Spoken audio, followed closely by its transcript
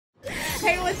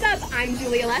Hey, what's up? I'm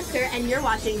Julia Lester, and you're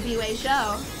watching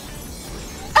bwaySHO.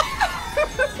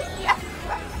 Yes.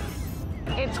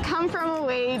 It's come from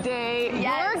away day.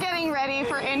 Yes. We're getting ready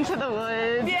for Into the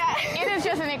Woods. Yeah. It is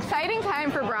just an exciting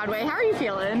time for Broadway. How are you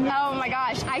feeling? Oh my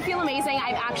gosh, I feel amazing.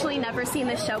 I've actually never seen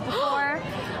this show before.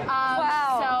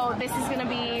 Wow. So this is going to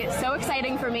be so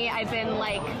exciting for me. I've been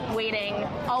like waiting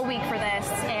all week for this,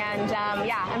 and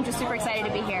yeah, I'm just super excited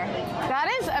to be here. That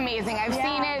is amazing. I've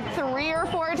seen it 3 or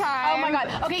 4 times. Oh my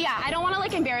god. Okay, yeah, I don't want to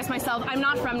like embarrass myself. I'm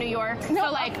not from New York, No,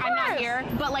 so like I'm not here.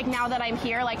 But like now that I'm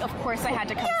here, like of course I had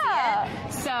to come see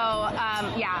it. So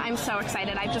yeah, I'm so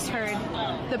excited. I've just heard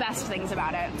the best things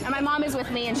about it, and my mom is with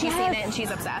me, and she's seen it, and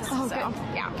she's obsessed. Oh, so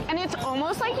good. yeah. And it's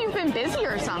almost like you've been busy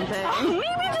or something.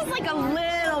 Maybe just like a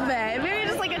little bit. Maybe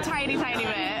just like a tiny bit.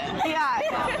 Yeah.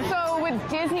 So with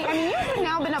Disney, I mean, you've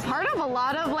now been a part of a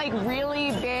lot of like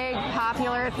really big,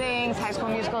 popular things, High School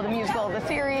Musical, the musical, the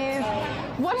series.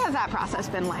 What has that process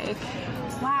been like?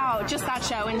 Wow, just that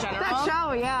show in general. That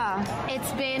show, yeah.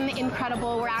 It's been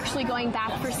incredible. We're actually going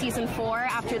back for season 4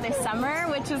 after this summer,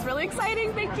 which is really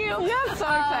exciting. Thank you. Yeah, so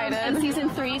excited. And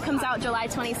season 3 comes out July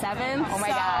 27th. Oh my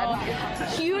God.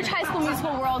 Huge High School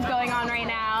Musical world going on right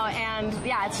now, and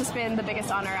yeah, it's just been the biggest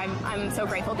honor. I'm so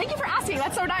grateful. Thank you for asking.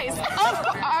 That's so nice.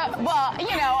 Well,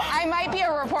 you know, I might be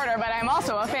a reporter, but I'm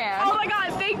also a fan. Oh my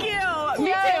God, thank you.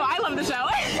 Me too. I love the show.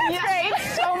 It's great.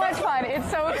 It's so much fun.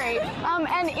 It's so great.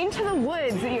 And Into the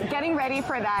Woods, you're getting ready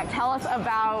for that. Tell us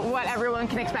about what everyone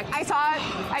can expect. I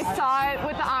saw it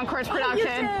with the Encore's production,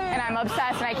 and I'm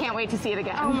obsessed, and I can't wait to see it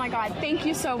again. Oh my God, thank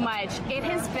you so much. It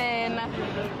has been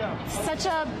such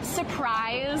a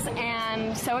surprise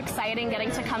and so exciting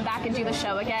getting to come back and do the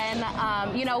show again.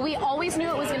 You know, we always knew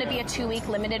it was going to be a 2-week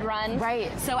limited run.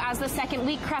 Right. So as the second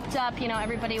week crept up, you know,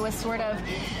 everybody was sort of,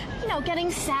 you know,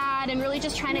 getting sad and really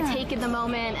just trying to take in the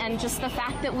moment, and just the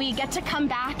fact that we get to come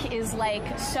back is like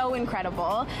so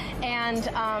incredible, and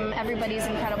everybody's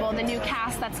incredible. The new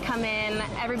cast that's come in,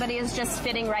 everybody is just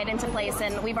fitting right into place,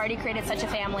 and we've already created such a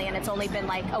family, and it's only been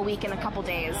like a week and a couple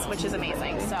days, which is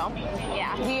amazing. So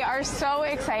yeah, we are so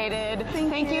excited.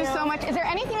 Thank you so much. Is there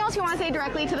anything else you want to say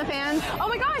directly to the fans? Oh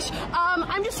my gosh,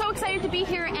 I'm just so excited to be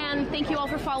here, and thank you all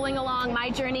for following along my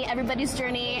journey, everybody's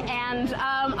journey, and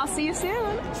I'll see you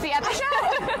soon. See you at the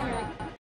show.